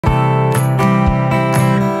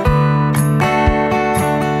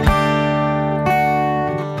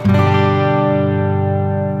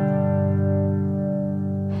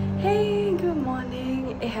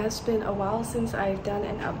been a while since I've done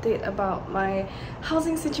an update about my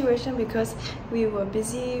housing situation because we were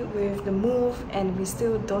busy with the move and we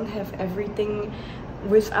still don't have everything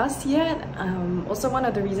with us yet. Also, one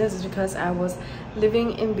of the reasons is because I was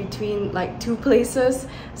living in between like two places,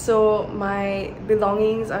 so my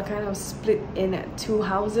belongings are kind of split in two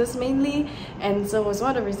houses mainly, and so it's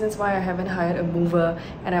one of the reasons why I haven't hired a mover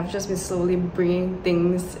and I've just been slowly bringing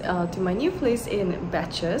things to my new place in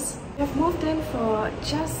batches. I've moved in for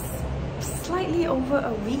just slightly over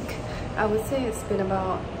a week. I would say it's been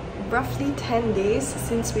about roughly 10 days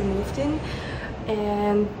since we moved in.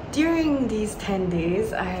 And during these 10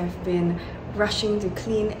 days, I have been rushing to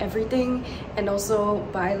clean everything and also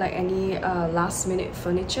buy like any last minute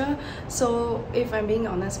furniture. So if I'm being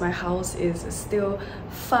honest, my house is still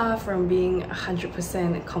far from being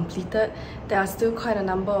 100% completed. There are still quite a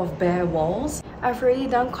number of bare walls. I've already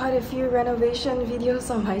done quite a few renovation videos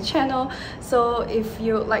on my channel, so if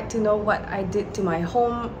you'd like to know what I did to my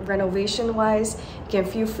home renovation wise, you can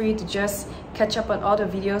feel free to just catch up on all the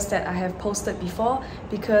videos that I have posted before,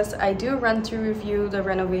 because I do run through with you the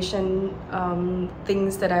renovation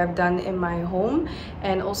things that I have done in my home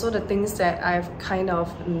and also the things that I've kind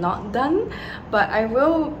of not done. But I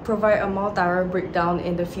will provide a more thorough breakdown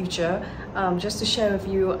in the future, just to share with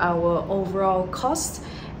you our overall cost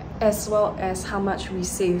as well as how much we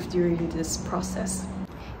saved during this process.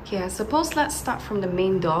 Okay, I suppose let's start from the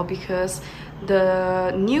main door, because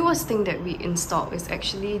the newest thing that we installed is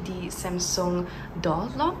actually the Samsung door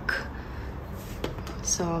lock.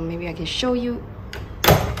 So maybe I can show you.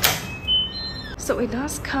 So it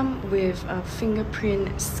does come with a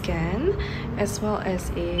fingerprint scan as well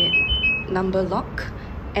as a number lock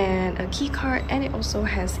and a key card, and it also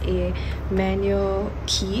has a manual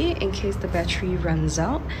key in case the battery runs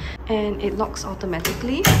out, and it locks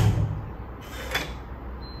automatically.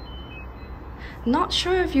 Not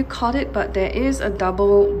sure if you caught it, but there is a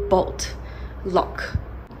double bolt lock.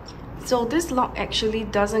 So this lock actually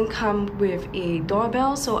doesn't come with a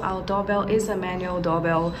doorbell, so our doorbell is a manual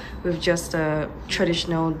doorbell with just a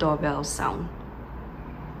traditional doorbell sound.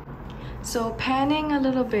 So panning a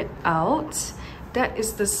little bit out, that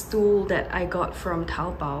is the stool that I got from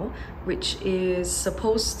Taobao, which is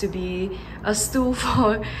supposed to be a stool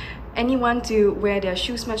for anyone to wear their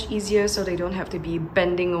shoes much easier, so they don't have to be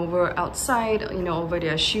bending over outside, you know, over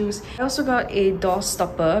their shoes. I also got a door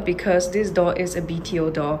stopper because this door is a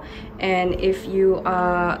BTO door, and if you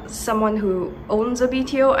are someone who owns a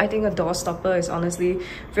BTO, I think a door stopper is honestly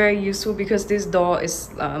very useful, because this door is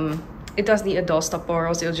it does need a door stopper or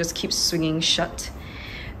else it'll just keep swinging shut.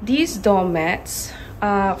 These doormats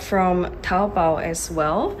are from Taobao as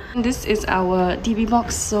well. This is our DB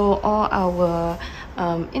box, so all our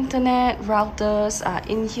internet routers are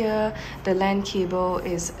in here. The LAN cable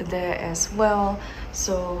is there as well.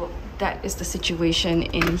 So that is the situation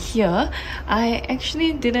in here. I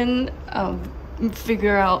actually didn't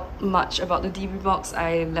figure out much about the DB box.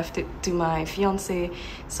 I left it to my fiance,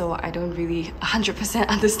 so I don't really 100%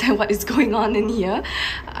 understand what is going on in here.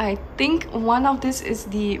 I think one of this is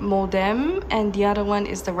the modem and the other one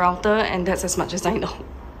is the router, and that's as much as I know.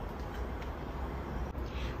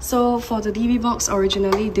 So for the DB box,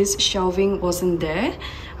 originally this shelving wasn't there.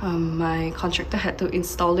 My contractor had to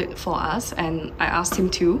install it for us, and I asked him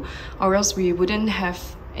to, or else we wouldn't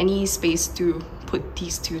have any space to put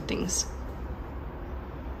these two things.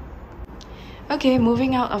 Okay,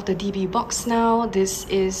 moving out of the DB box now, this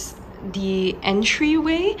is the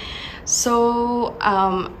entryway. So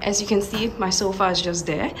as you can see, my sofa is just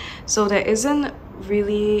there, so there isn't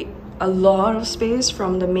really a lot of space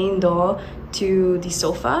from the main door to the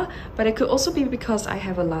sofa, but it could also be because I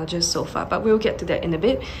have a larger sofa, but we'll get to that in a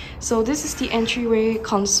bit. So this is the entryway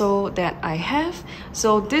console that I have.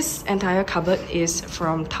 So this entire cupboard is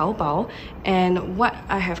from Taobao, and what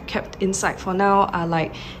I have kept inside for now are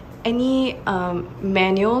like any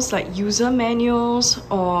manuals, like user manuals,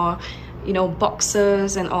 or you know,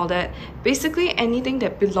 boxes and all that. Basically anything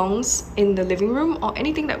that belongs in the living room or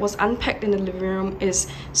anything that was unpacked in the living room is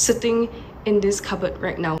sitting in this cupboard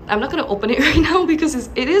right now. I'm not going to open it right now because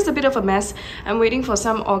it is a bit of a mess. I'm waiting for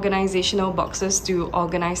some organizational boxes to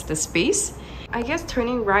organize the space. I guess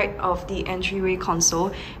turning right of the entryway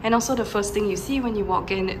console, and also the first thing you see when you walk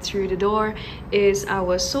in through the door, is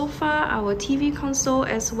our sofa, our TV console,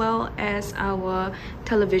 as well as our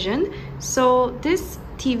television. So this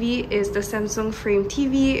TV is the Samsung frame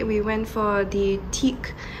TV. We went for the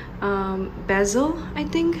teak bezel, I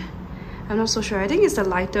think. I'm not so sure. I think it's a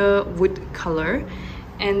lighter wood color.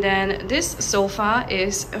 And then this sofa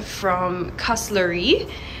is from Cutlery.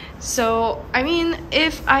 So, I mean,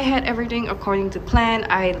 if I had everything according to plan,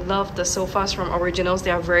 I love the sofas from Originals.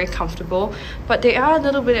 They are very comfortable, but they are a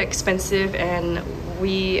little bit expensive and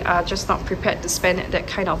we are just not prepared to spend that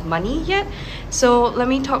kind of money yet. So let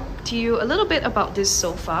me talk to you a little bit about this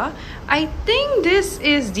sofa. I think this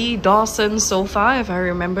is the Dawson sofa, if I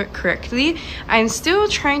remember correctly. I'm still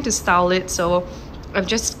trying to style it, so I'm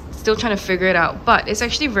just still trying to figure it out, but it's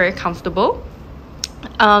actually very comfortable.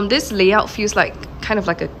 This layout feels like kind of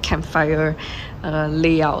like a campfire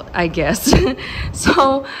layout, I guess.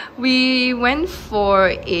 So we went for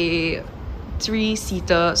a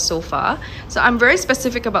 3-seater sofa. So I'm very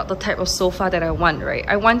specific about the type of sofa that I want, right?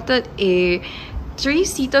 I wanted a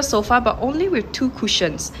 3-seater sofa, but only with 2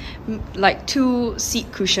 cushions, like 2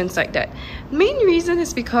 seat cushions like that. Main reason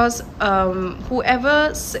is because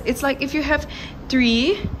it's like if you have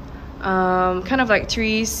 3 kind of like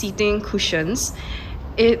 3 seating cushions,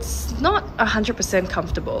 it's not 100%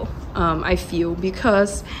 comfortable, I feel,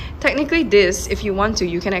 because technically this, if you want to,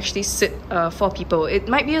 you can actually sit 4 people. It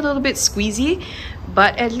might be a little bit squeezy,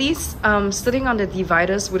 but at least sitting on the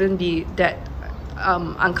dividers wouldn't be that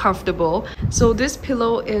uncomfortable. So this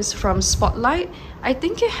pillow is from Spotlight. I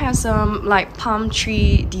think it has like palm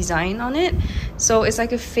tree design on it. So it's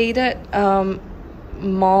like a faded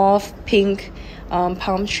mauve pink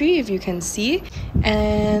palm tree, if you can see.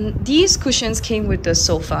 And these cushions came with the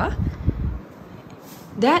sofa.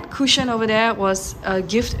 That cushion over there was a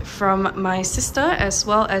gift from my sister, as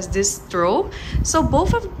well as this throw. So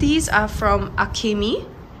both of these are from Akemi.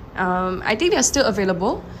 I think they're still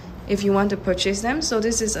available if you want to purchase them. So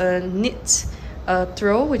this is a knit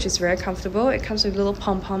throw, which is very comfortable. It comes with little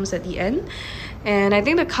pom-poms at the end, and I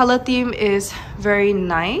think the color theme is very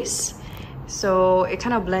nice, so it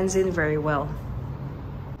kind of blends in very well.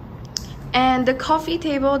 And the coffee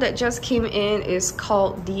table that just came in is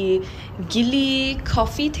called the Gilly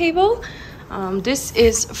coffee table. This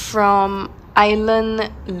is from Island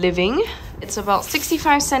Living. It's about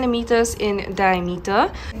 65 centimeters in diameter.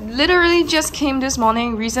 Literally just came this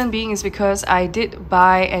morning. Reason being is because I did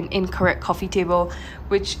buy an incorrect coffee table,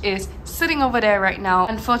 which is sitting over there right now.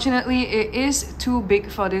 Unfortunately, it is too big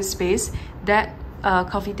for this space. That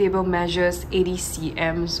coffee table measures 80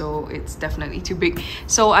 cm, so it's definitely too big.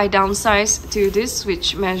 So I downsized to this,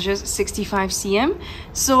 which measures 65 cm.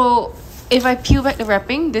 So if I peel back the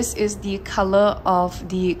wrapping, this is the color of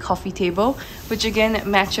the coffee table, which again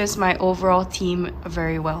matches my overall theme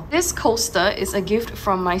very well. This coaster is a gift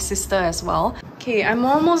from my sister as well. Okay, I'm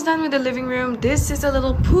almost done with the living room. This is a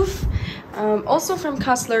little poof, also from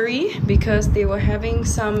Cutlery, because they were having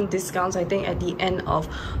some discounts, I think, at the end of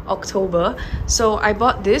October. So I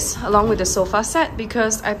bought this along with the sofa set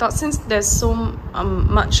because I thought, since there's so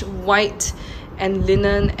much white and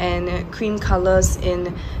linen and cream colors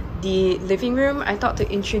in the living room, I thought to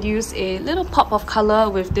introduce a little pop of color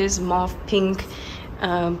with this mauve pink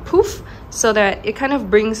poof, so that it kind of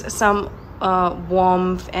brings some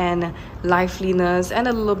warmth and liveliness and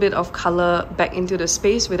a little bit of color back into the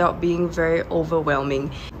space without being very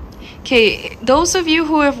overwhelming. Okay, those of you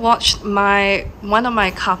who have watched one of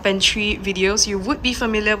my carpentry videos, you would be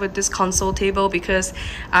familiar with this console table because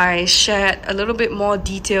I shared a little bit more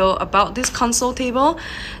detail about this console table.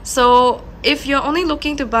 So if you're only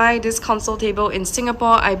looking to buy this console table in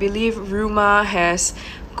Singapore, I believe Ruma has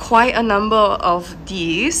quite a number of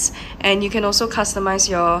these, and you can also customize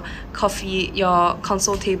your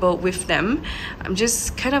console table with them. I'm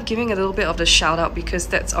just kind of giving a little bit of the shout out because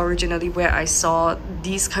that's originally where I saw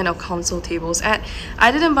these kind of console tables at.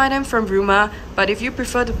 I didn't buy them from Ruma, but if you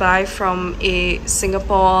prefer to buy from a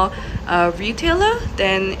Singapore retailer,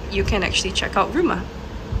 then you can actually check out Ruma.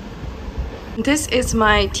 This is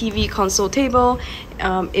my TV console table.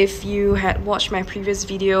 If you had watched my previous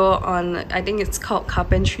video on, I think it's called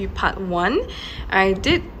Carpentry Part 1, I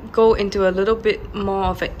did go into a little bit more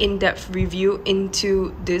of an in-depth review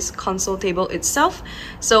into this console table itself.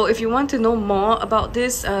 So if you want to know more about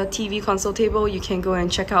this TV console table, you can go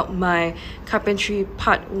and check out my Carpentry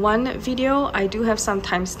Part 1 video. I do have some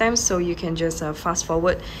timestamps, so you can just fast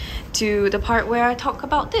forward to the part where I talk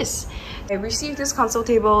about this. I received this console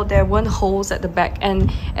table. There weren't holes at the back, and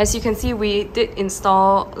as you can see, we did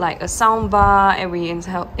install like a sound bar and we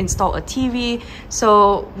installed a TV.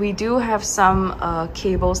 So we do have some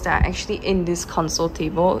cables that are actually in this console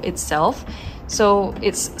table itself. So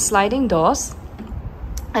it's sliding doors,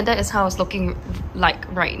 and that is how it's looking like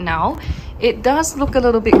right now. It does look a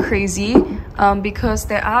little bit crazy because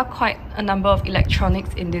there are quite a number of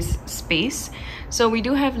electronics in this space. So we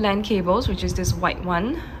do have LAN cables, which is this white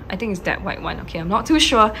one. I think it's that white one. Okay, I'm not too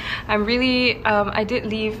sure. I'm really, I did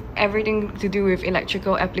leave everything to do with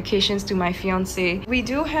electrical applications to my fiance. We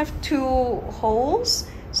do have 2 holes.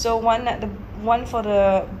 So one for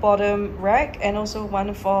the bottom rack and also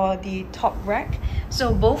one for the top rack.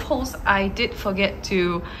 So both holes I did forget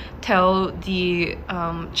to tell the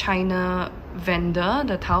China vendor,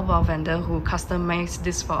 the Taobao vendor who customized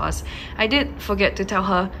this for us. I did forget to tell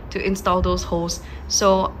her to install those holes.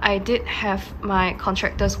 So I did have my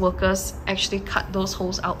contractors workers actually cut those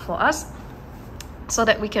holes out for us so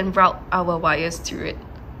that we can route our wires through it.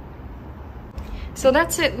 So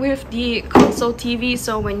that's it with the console TV.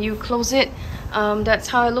 So when you close it, that's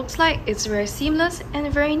how it looks like. It's very seamless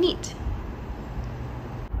and very neat.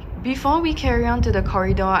 Before we carry on to the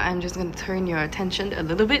corridor, I'm just going to turn your attention a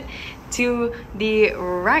little bit to the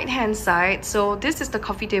right hand side. So this is the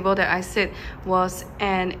coffee table that I said was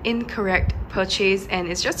an incorrect purchase, and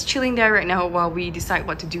it's just chilling there right now while we decide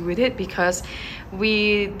what to do with it because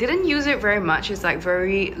we didn't use it very much. It's like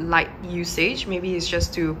very light usage. Maybe it's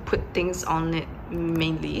just to put things on it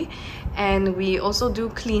mainly. And we also do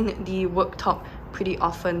clean the worktop pretty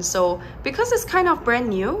often. So because it's kind of brand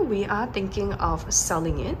new, we are thinking of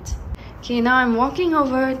selling it. Okay, now I'm walking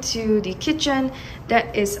over to the kitchen.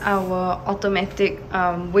 That is our automatic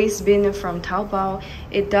waste bin from Taobao.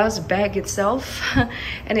 It does bag itself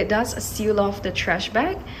and it does seal off the trash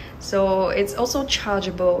bag. So it's also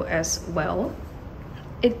chargeable as well.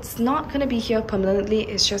 It's not going to be here permanently,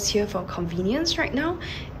 it's just here for convenience right now.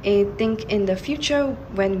 I think in the future,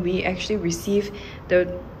 when we actually receive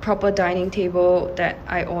the proper dining table that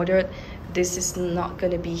I ordered, this is not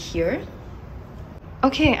going to be here.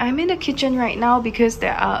 Okay, I'm in the kitchen right now because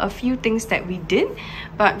there are a few things that we did,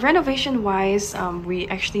 but renovation wise, we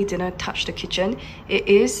actually didn't touch the kitchen. It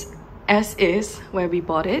is as is where we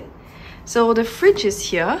bought it. So the fridge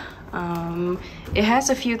is here. It has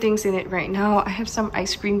a few things in it right now. I have some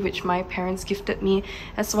ice cream which my parents gifted me,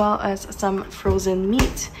 as well as some frozen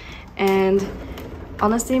meat. And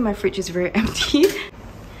honestly, my fridge is very empty.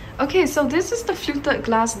 Okay, so this is the fluted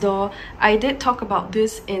glass door. I did talk about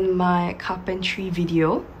this in my carpentry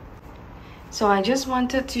video. So I just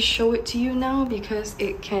wanted to show it to you now because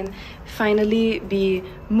it can finally be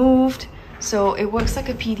moved. So it works like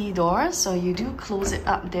a PD door. So you do close it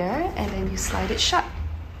up there and then you slide it shut.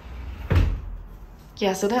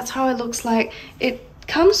 Yeah, so that's how it looks like. It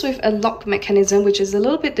comes with a lock mechanism, which is a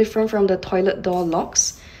little bit different from the toilet door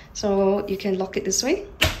locks. So you can lock it this way.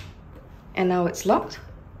 And now it's locked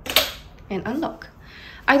and unlock.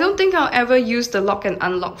 I don't think I'll ever use the lock and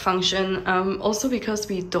unlock function, also because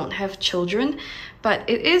we don't have children, but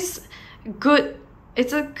it is good.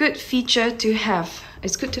 It's a good feature to have.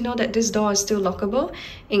 It's good to know that this door is still lockable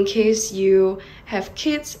in case you have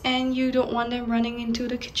kids and you don't want them running into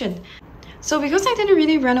the kitchen. So because I didn't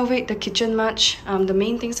really renovate the kitchen much, the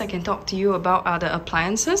main things I can talk to you about are the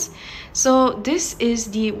appliances. So this is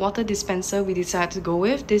the water dispenser we decided to go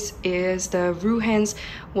with. This is the Ruhan's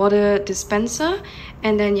water dispenser.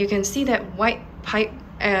 And then you can see that white pipe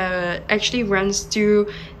actually runs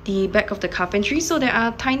through the back of the carpentry. So there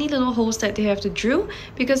are tiny little holes that they have to drill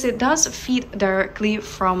because it does feed directly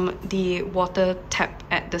from the water tap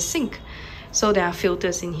at the sink. So there are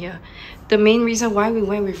filters in here. The main reason why we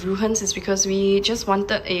went with Ruhan's is because we just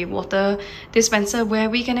wanted a water dispenser where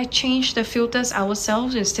we can change the filters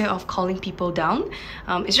ourselves instead of calling people down.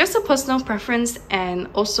 It's just a personal preference, and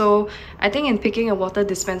also I think in picking a water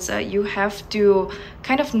dispenser, you have to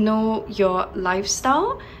kind of know your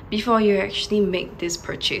lifestyle before you actually make this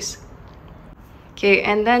purchase. Okay,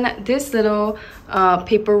 and then this little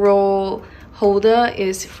paper roll holder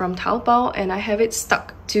is from Taobao, and I have it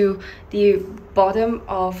stuck to the bottom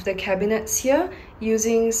of the cabinets here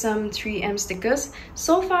using some 3M stickers.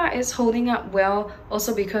 So far it's holding up well,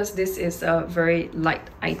 also because this is a very light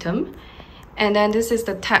item. And then this is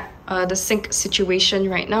the tap, the sink situation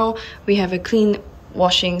right now. We have a clean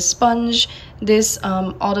washing sponge, this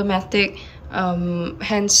automatic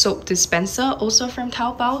hand soap dispenser, also from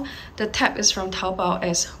Taobao. The tap is from Taobao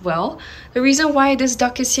as well. The reason why this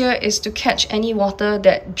duct is here is to catch any water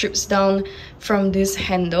that drips down from this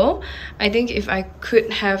handle. I think if I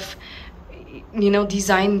could have, you know,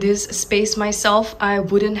 designed this space myself, I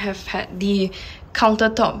wouldn't have had the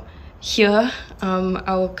countertop here.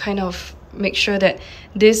 I'll kind of make sure that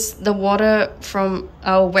the water from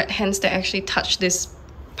our wet hands that actually touch this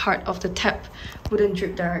part of the tap wouldn't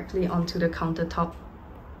drip directly onto the countertop.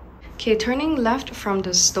 Okay, turning left from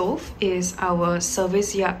the stove is our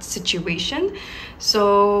service yard situation.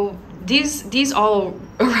 So these all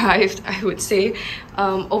arrived, I would say,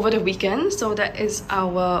 over the weekend. So that is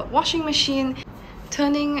our washing machine.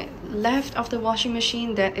 Turning left of the washing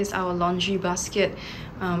machine, that is our laundry basket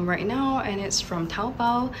right now, and it's from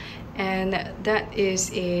Taobao, and that is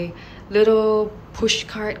a little push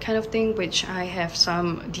cart kind of thing, which I have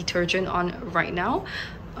some detergent on right now.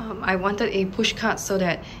 I wanted a push cart so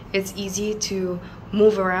that it's easy to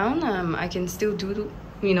move around. I can still do,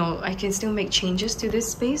 I can still make changes to this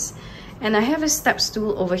space. And I have a step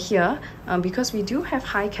stool over here because we do have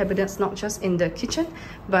high cabinets, not just in the kitchen,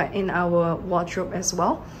 but in our wardrobe as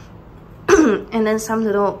well. And then some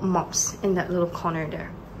little mops in that little corner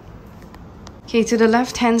there. Okay, to the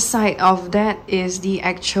left-hand side of that is the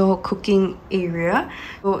actual cooking area.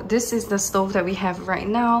 So this is the stove that we have right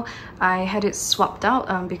now. I had it swapped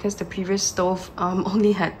out because the previous stove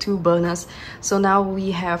only had 2 burners. So now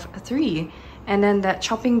we have 3. And then that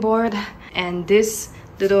chopping board and this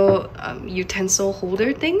little utensil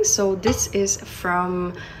holder thing. So this is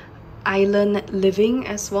from Island Living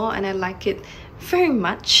as well, and I like it very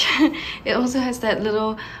much. It also has that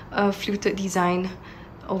little fluted design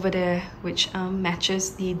over there, which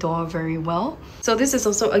matches the door very well. So this is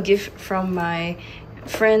also a gift from my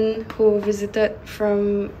friend who visited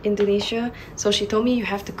from Indonesia. So she told me you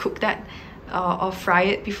have to cook that or fry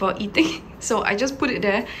it before eating. So I just put it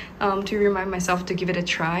there to remind myself to give it a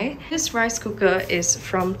try. This rice cooker is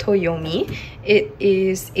from Toyomi. It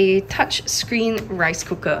is a touch screen rice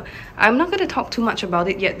cooker. I'm not going to talk too much about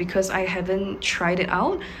it yet because I haven't tried it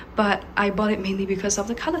out, but I bought it mainly because of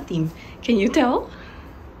the color theme. Can you tell?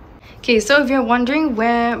 Okay, so if you're wondering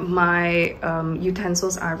where my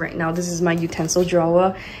utensils are right now, this is my utensil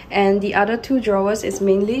drawer, and the other 2 drawers is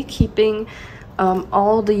mainly keeping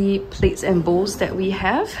all the plates and bowls that we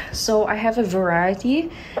have. So I have a variety.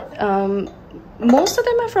 Most of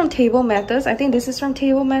them are from Table Matters. I think this is from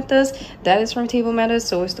Table Matters, that is from Table Matters,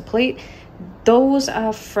 so is the plate. Those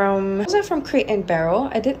are from Crate and Barrel.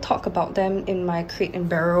 I did talk about them in my Crate and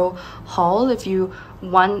Barrel haul. If you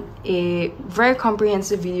want a very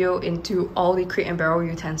comprehensive video into all the Crate and Barrel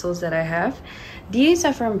utensils that I have. These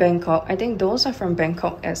are from Bangkok. I think those are from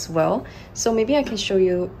Bangkok as well. So maybe I can show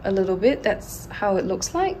you a little bit. That's how it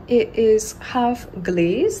looks like. It is half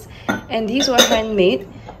glazed, and these were handmade,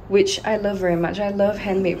 which I love very much. I love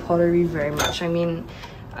handmade pottery very much. I mean,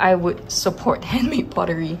 I would support handmade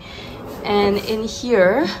pottery. And in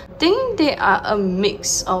here, I think they are a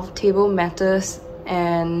mix of Table Matters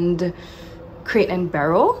and Crate and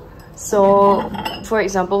Barrel. So for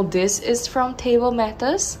example, this is from Table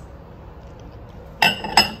Matters.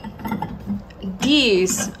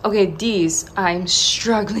 These I'm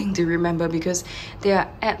struggling to remember because they are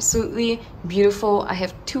absolutely beautiful. I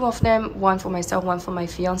have 2 of them, one for myself, one for my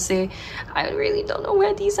fiance. I really don't know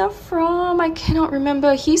where these are from. I cannot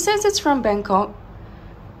remember. He says it's from Bangkok.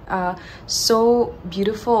 So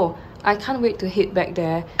beautiful. I can't wait to head back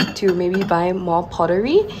there to maybe buy more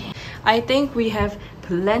pottery. I think we have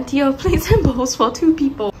plenty of plates and bowls for 2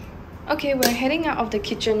 people. Okay, we're heading out of the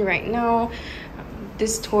kitchen right now.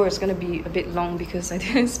 This tour is going to be a bit long because I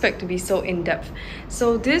didn't expect to be so in-depth.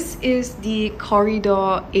 So this is the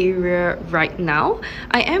corridor area right now.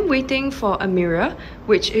 I am waiting for a mirror,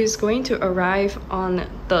 which is going to arrive on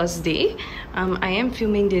Thursday. I am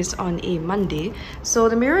filming this on a Monday. So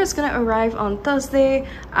the mirror is going to arrive on Thursday.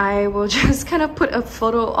 I will just kind of put a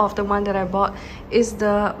photo of the one that I bought. Is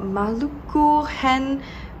the Maluku hand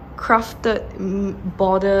crafted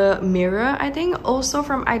border mirror, I think, also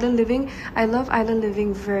from Island Living. I love Island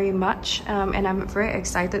Living very much, and I'm very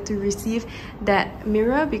excited to receive that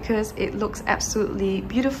mirror because it looks absolutely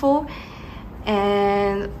beautiful.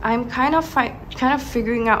 And I'm kind of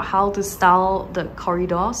figuring out how to style the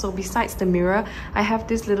corridor. So besides the mirror, I have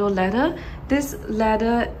this little ladder. This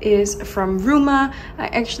ladder is from Ruma. I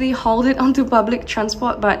actually hauled it onto public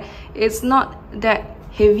transport, but it's not that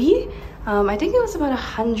heavy. I think it was about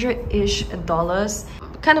 $100-ish.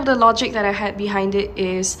 Kind of the logic that I had behind it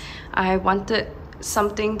is I wanted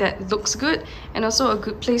something that looks good and also a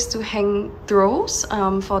good place to hang throws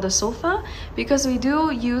for the sofa, because we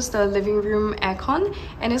do use the living room aircon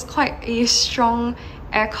and it's quite a strong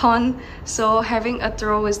aircon, so having a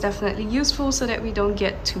throw is definitely useful so that we don't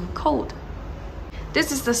get too cold.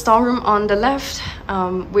 This is the storeroom on the left,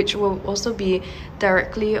 which will also be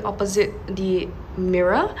directly opposite the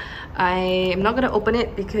mirror. I am not going to open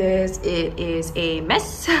it because it is a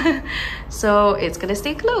mess, so it's going to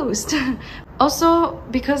stay closed. Also,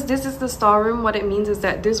 because this is the storeroom, what it means is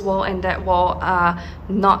that this wall and that wall are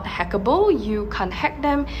not hackable. You can't hack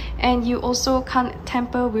them, and you also can't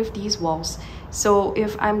tamper with these walls. So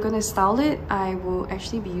if I'm gonna style it, I will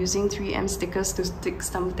actually be using 3M stickers to stick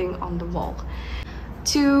something on the wall.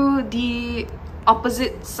 To the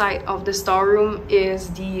opposite side of the storeroom is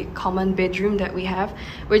the common bedroom that we have,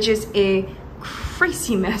 which is a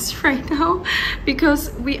crazy mess right now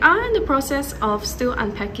because we are in the process of still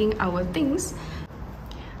unpacking our things.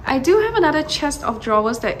 I do have another chest of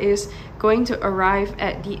drawers that is going to arrive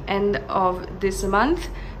at the end of this month,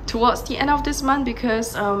 towards the end of this month,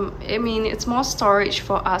 because I mean, it's more storage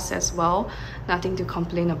for us as well. Nothing to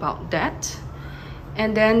complain about that.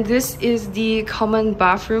 And then this is the common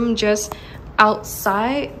bathroom just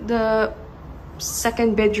outside the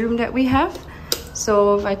second bedroom that we have.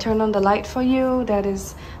 So if I turn on the light for you, that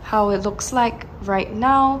is how it looks like right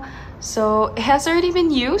now. So it has already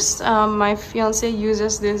been used. My fiance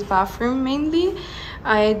uses this bathroom mainly.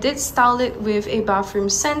 I did style it with a bathroom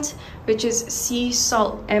scent, which is Sea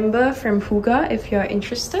Salt Amber from Huga, if you're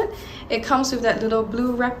interested. It comes with that little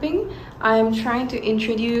blue wrapping. I'm trying to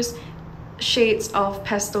introduce shades of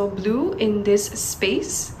pastel blue in this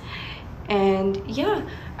space. And yeah,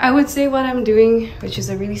 I would say what I'm doing, which is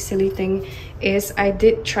a really silly thing, is I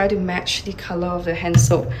did try to match the color of the hand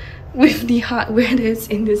soap with the hardware that's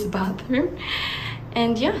in this bathroom.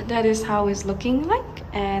 And yeah, that is how it's looking like,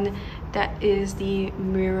 and that is the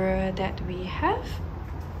mirror that we have.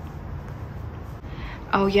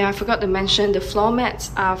 Oh yeah, I forgot to mention the floor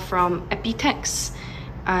mats are from Epitex.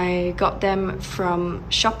 I got them from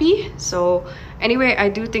Shopee. So anyway, I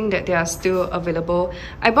do think that they are still available.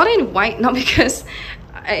 I bought it in white, not because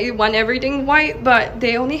I want everything white, but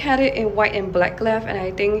they only had it in white and black left, and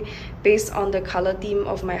I think based on the color theme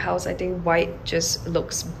of my house, I think white just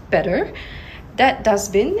looks better. That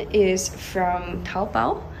dustbin is from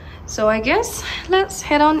Taobao. So I guess let's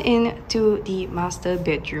head on into the master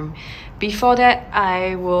bedroom. Before that,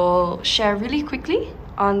 I will share really quickly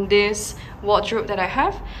on this wardrobe that I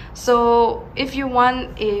have. So if you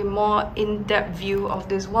want a more in-depth view of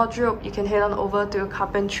this wardrobe, you can head on over to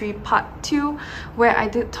Carpentry Part 2, where I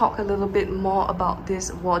did talk a little bit more about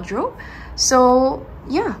this wardrobe. So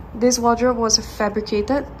yeah, this wardrobe was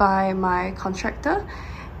fabricated by my contractor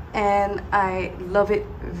and I love it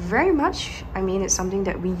very much. I mean, it's something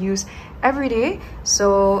that we use every day,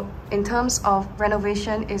 so in terms of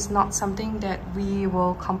renovation, it's not something that we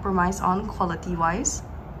will compromise on quality wise.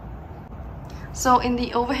 So in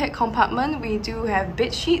the overhead compartment, we do have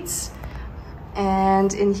bed sheets,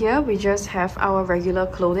 and in here we just have our regular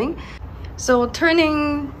clothing. So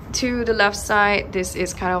turning to the left side, this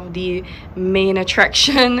is kind of the main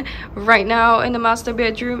attraction right now in the master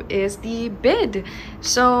bedroom, is the bed.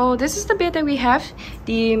 So this is the bed that we have.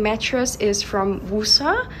 The mattress is from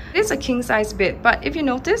Wusa. It's a king size bed, but if you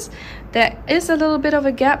notice, there is a little bit of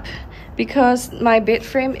a gap because my bed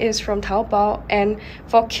frame is from Taobao, and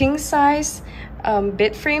for king size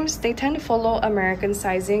bed frames, they tend to follow American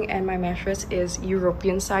sizing, and my mattress is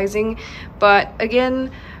European sizing. But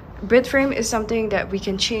again, bed frame is something that we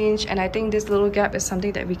can change, and I think this little gap is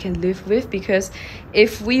something that we can live with, because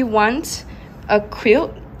if we want a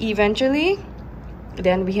quilt eventually,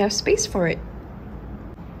 then we have space for it.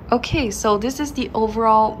 Okay, so this is the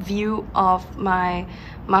overall view of my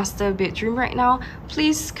master bedroom right now.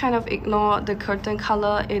 Please kind of ignore the curtain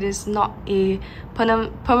color. It is not a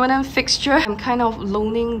permanent fixture. I'm kind of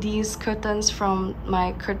loaning these curtains from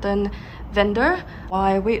my curtain vendor while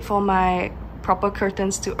I wait for my proper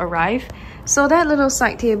curtains to arrive. So that little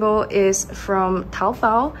side table is from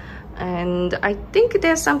Taobao, and I think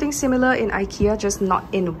there's something similar in IKEA, just not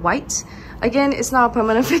in white. Again, it's not a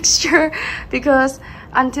permanent fixture because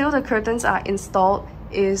until the curtains are installed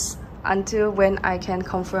is until when I can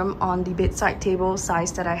confirm on the bedside table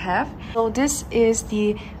size that I have. So this is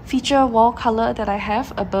the feature wall color that I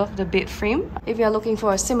have above the bed frame. If you're looking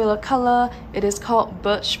for a similar color, it is called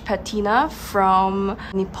Birch Patina from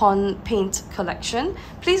Nippon Paint collection.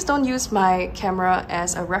 Please don't use my camera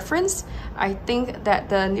as a reference. I think that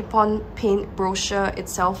the Nippon Paint brochure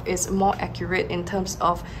itself is more accurate in terms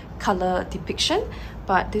of color depiction,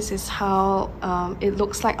 but this is how it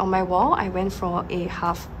looks like on my wall. I went for a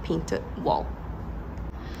half painted wall.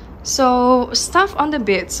 So stuff on the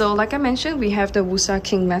bed. So like I mentioned, we have the Wusa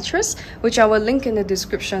King mattress, which I will link in the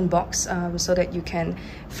description box so that you can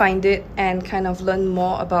find it and kind of learn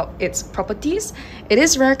more about its properties. It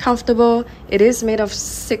is very comfortable. It is made of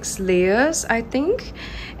 6 layers, I think.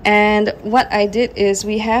 And what I did is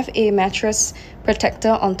we have a mattress protector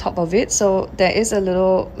on top of it. So there is a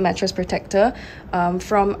little mattress protector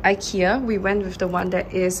from IKEA. We went with the one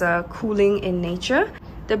that is cooling in nature.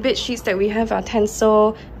 The bed sheets that we have are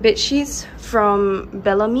Tencel bed sheets from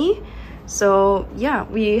Bellamy. So yeah,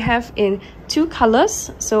 we have in 2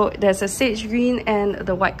 colors. So there's a sage green and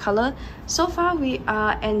the white color. So far we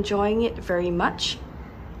are enjoying it very much.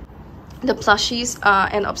 The plushies are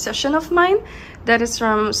an obsession of mine. That is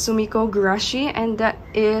from Sumiko Gurashi, and that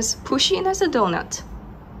is Pushin as a donut.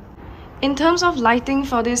 In terms of lighting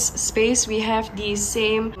for this space, we have the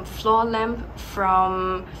same floor lamp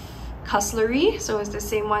from Cutlery, so it's the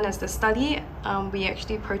same one as the study. We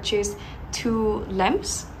actually purchased 2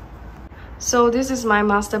 lamps. So this is my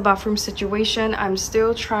master bathroom situation. I'm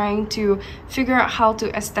still trying to figure out how to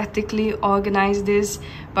aesthetically organize this,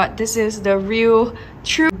 but this is the real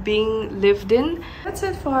true being lived in. That's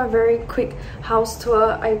it for a very quick house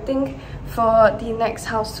tour. I think for the next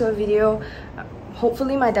house tour video,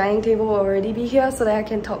 hopefully my dining table will already be here so that I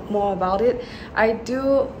can talk more about it. I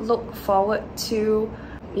do look forward to,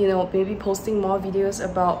 you know, maybe posting more videos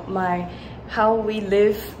about how we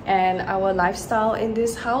live and our lifestyle in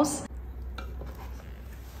this house.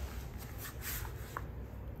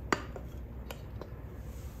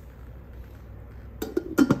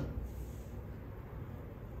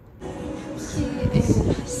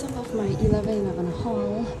 Some of my 11/11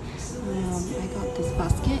 haul, I got this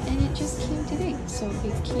basket and it just came today. So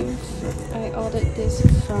I ordered this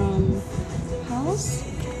from House,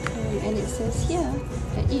 and it says here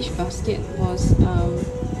that each basket was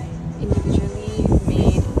individually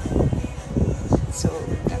made. So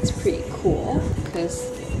that's pretty cool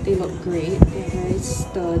because they look great. They're very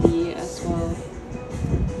sturdy as well.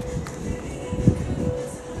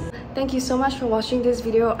 Thank you so much for watching this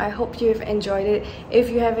video. I hope you've enjoyed it. If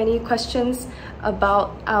you have any questions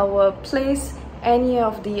about our place, any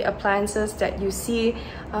of the appliances that you see,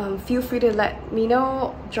 feel free to let me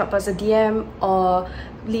know, drop us a DM or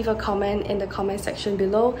leave a comment in the comment section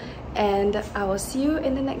below, and I will see you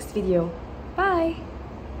in the next video. Bye!